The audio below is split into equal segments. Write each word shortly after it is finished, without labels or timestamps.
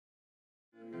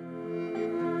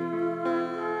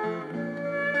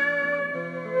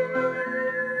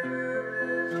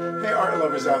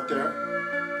lovers out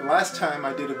there. The last time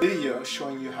I did a video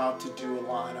showing you how to do a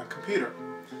line on a computer.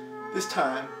 This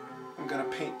time I'm going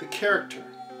to paint the character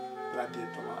that I did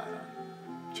the line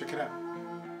on. Check it out.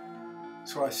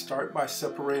 So I start by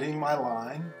separating my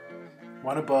line,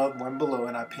 one above, one below,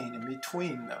 and I paint in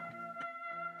between them.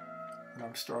 And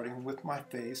I'm starting with my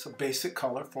face, a basic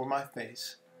color for my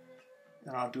face.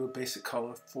 And I'll do a basic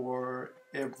color for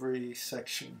every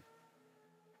section.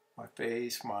 My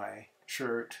face, my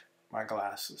shirt, my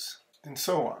glasses, and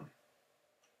so on.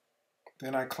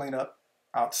 Then I clean up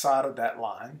outside of that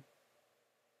line.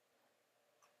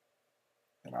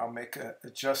 And I'll make an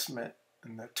adjustment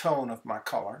in the tone of my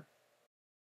color.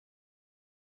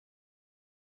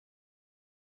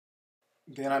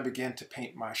 Then I begin to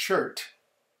paint my shirt.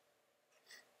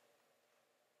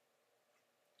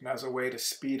 And as a way to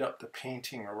speed up the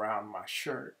painting around my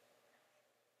shirt,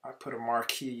 I put a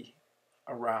marquee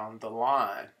around the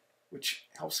line, which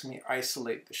helps me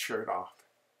isolate the shirt off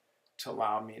to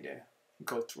allow me to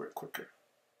go through it quicker.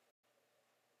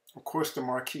 Of course, the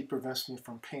marquee prevents me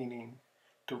from painting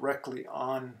directly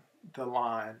on the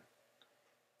line,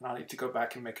 and I need to go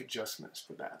back and make adjustments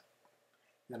for that.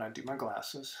 Then I do my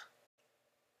glasses,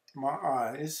 my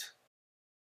eyes,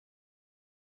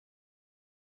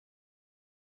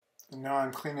 and now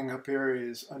I'm cleaning up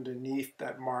areas underneath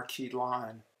that marquee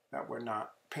line that were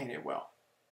not painted well.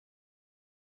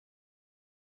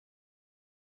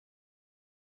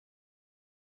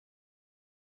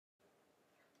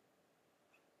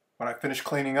 When I finish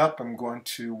cleaning up, I'm going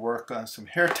to work on some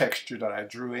hair texture that I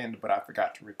drew in but I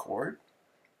forgot to record,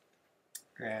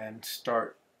 and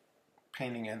start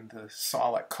painting in the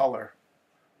solid color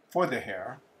for the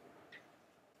hair.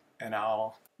 And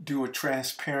I'll do a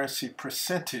transparency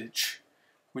percentage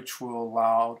which will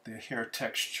allow the hair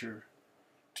texture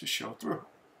to show through.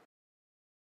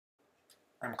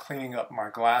 I'm cleaning up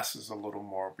my glasses a little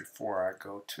more before I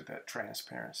go to that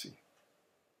transparency.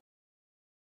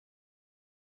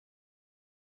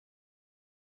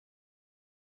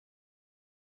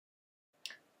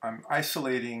 I'm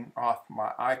isolating off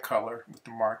my eye color with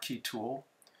the marquee tool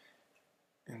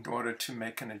in order to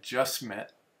make an adjustment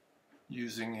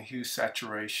using a hue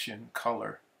saturation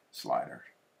color slider.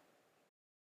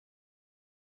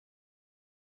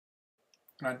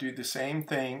 And I do the same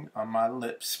thing on my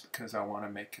lips because I want to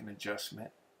make an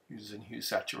adjustment using hue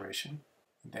saturation.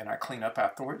 And then I clean up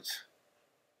afterwards.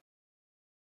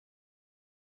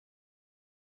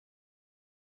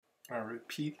 I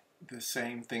repeat the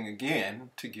same thing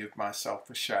again to give myself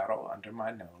a shadow under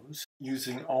my nose,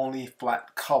 using only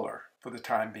flat color for the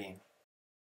time being.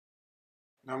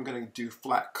 Now I'm going to do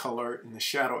flat color in the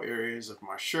shadow areas of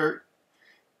my shirt,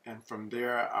 and from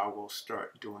there I will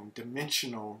start doing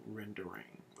dimensional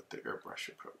rendering with the airbrush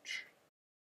approach.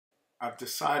 I've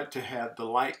decided to have the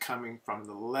light coming from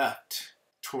the left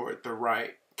toward the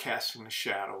right, casting the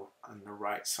shadow on the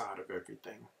right side of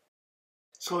everything.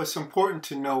 So it's important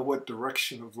to know what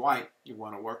direction of light you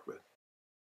want to work with.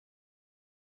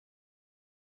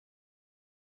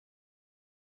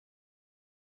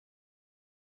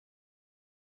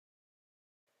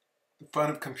 The fun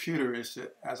of computer is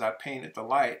that as I painted the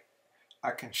light,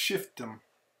 I can shift them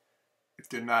if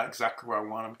they're not exactly where I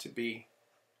want them to be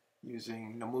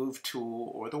using the move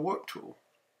tool or the warp tool.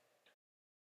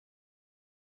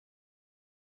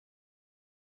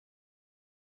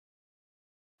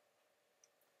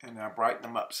 And I brighten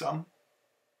them up some.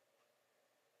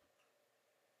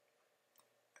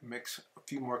 It makes a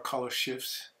few more color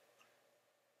shifts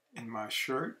in my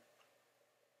shirt.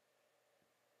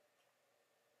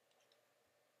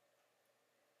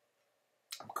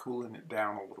 I'm cooling it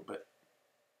down a little bit,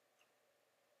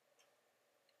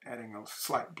 adding a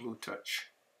slight blue touch.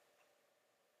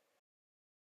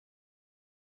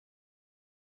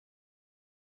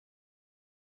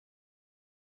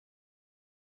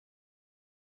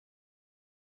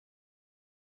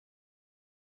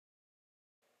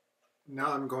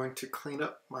 Now I'm going to clean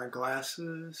up my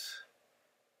glasses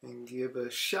and give a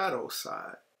shadow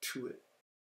side to it.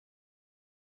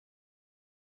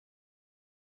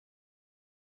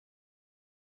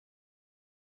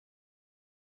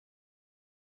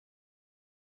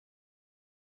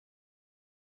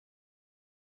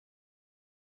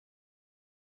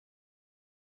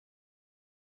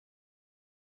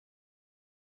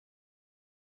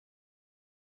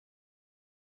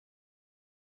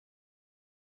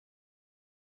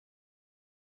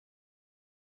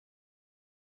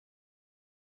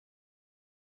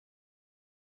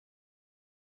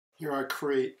 Here I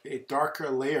create a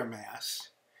darker layer mask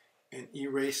and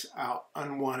erase out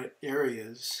unwanted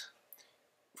areas,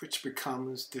 which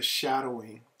becomes the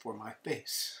shadowing for my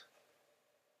face.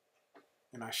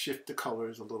 and I shift the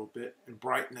colors a little bit and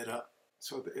brighten it up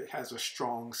so that it has a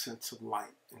strong sense of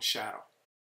light and shadow.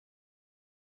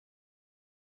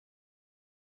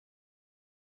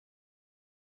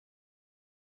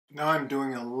 Now I'm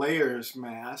doing a layers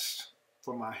mask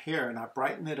for my hair, and I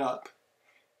brighten it up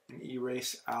and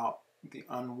erase out the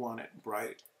unwanted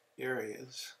bright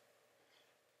areas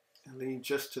and leave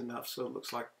just enough so it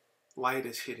looks like light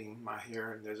is hitting my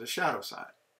hair and there's a shadow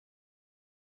side.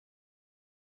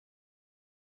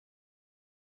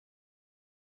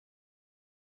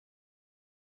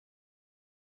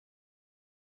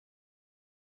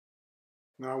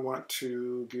 Now I want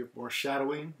to give more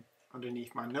shadowing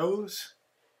underneath my nose.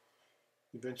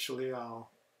 Eventually I'll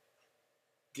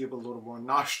give a little more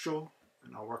nostril,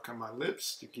 and I'll work on my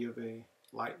lips to give a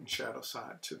light and shadow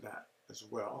side to that as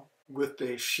well, with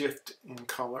a shift in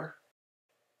color.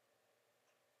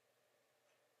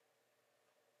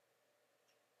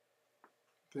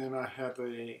 Then I have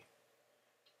a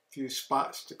few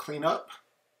spots to clean up,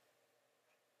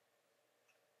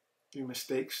 a few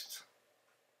mistakes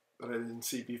that I didn't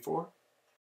see before,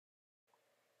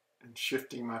 and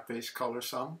shifting my face color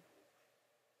some.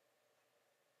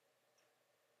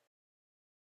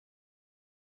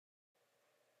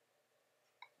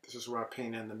 This is where I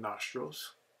paint in the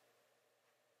nostrils.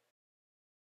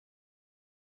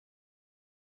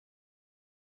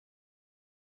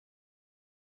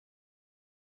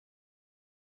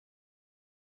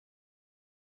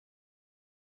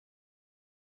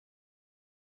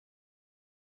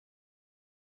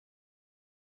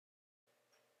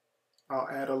 I'll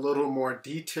add a little more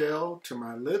detail to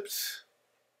my lips.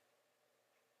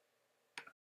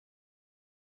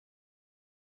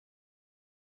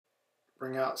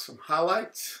 Bring out some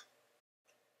highlights.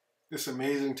 It's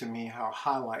amazing to me how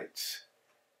highlights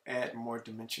add more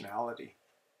dimensionality.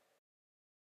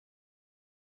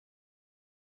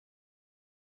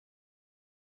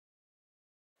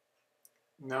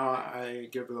 Now I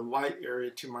give a light area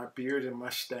to my beard and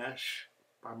mustache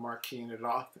by marking it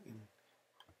off and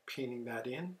painting that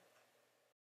in.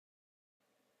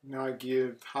 Now I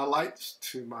give highlights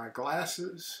to my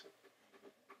glasses,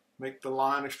 make the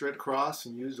line a straight across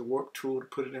and use the warp tool to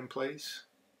put it in place.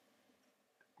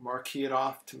 Marquee it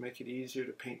off to make it easier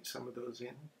to paint some of those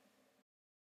in.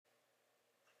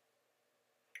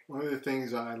 One of the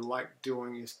things I like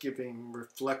doing is giving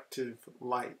reflective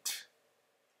light,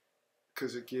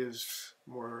 because it gives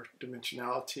more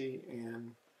dimensionality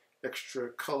and extra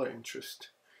color interest.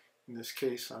 In this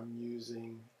case, I'm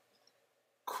using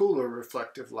cooler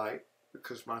reflective light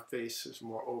because my face is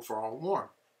more overall warm.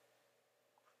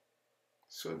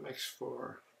 So it makes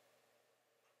for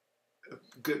a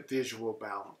good visual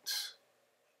balance.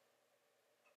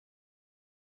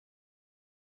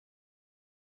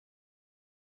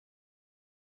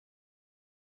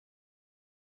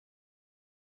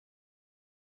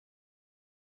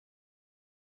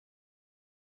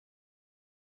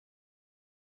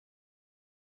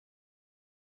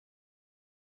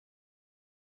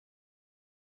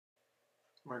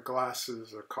 My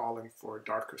glasses are calling for a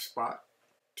darker spot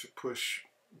to push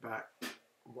back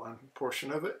one portion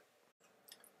of it.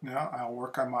 Now I'll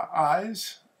work on my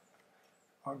eyes.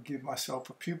 I'll give myself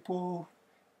a pupil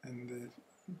in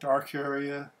the dark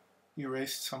area,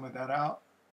 erase some of that out.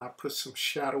 I put some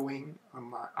shadowing on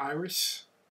my iris,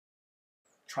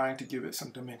 trying to give it some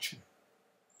dimension.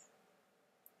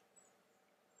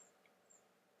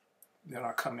 Then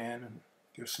I'll come in and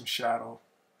give some shadow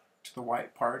to the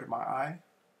white part of my eye.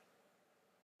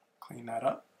 Clean that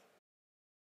up.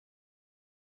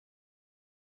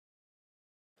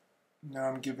 Now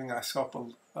I'm giving myself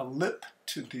a lip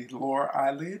to the lower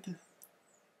eyelid.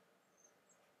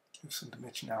 Give some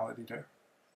dimensionality there.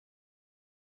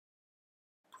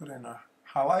 Put in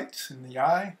highlights in the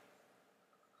eye.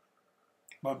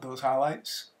 Above those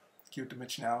highlights, give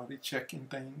dimensionality, check in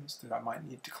things that I might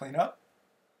need to clean up.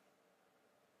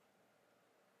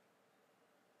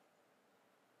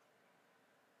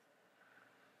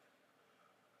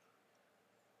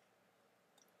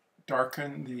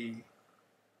 Darken the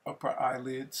upper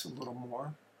eyelids a little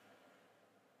more.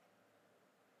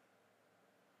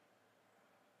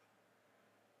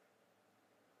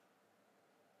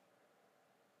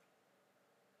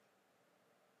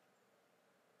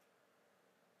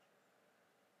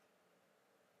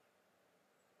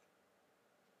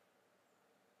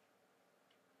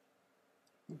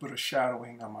 A bit of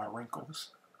shadowing on my wrinkles.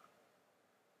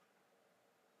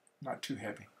 Not too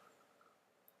heavy.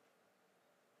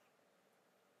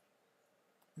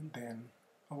 And then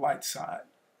a light side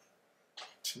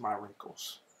to my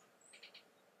wrinkles.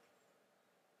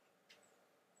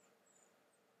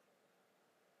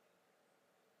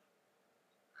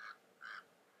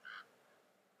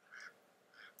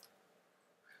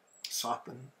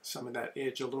 soften some of that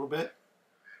edge a little bit.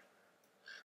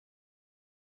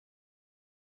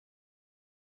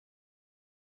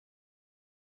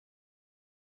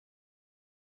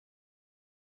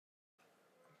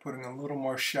 Putting a little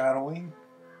more shadowing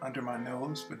under my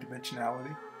nose for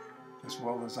dimensionality, as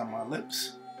well as on my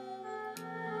lips.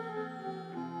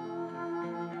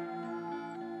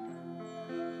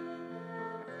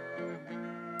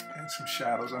 And some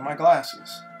shadows on my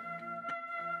glasses.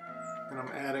 And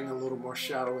I'm adding a little more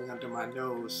shadowing under my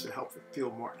nose to help it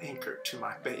feel more anchored to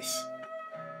my face.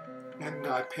 And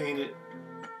I painted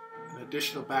an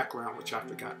additional background, which I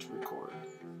forgot to record.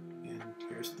 And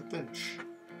here's the finish.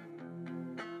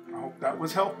 I hope that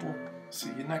was helpful. See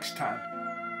you next time.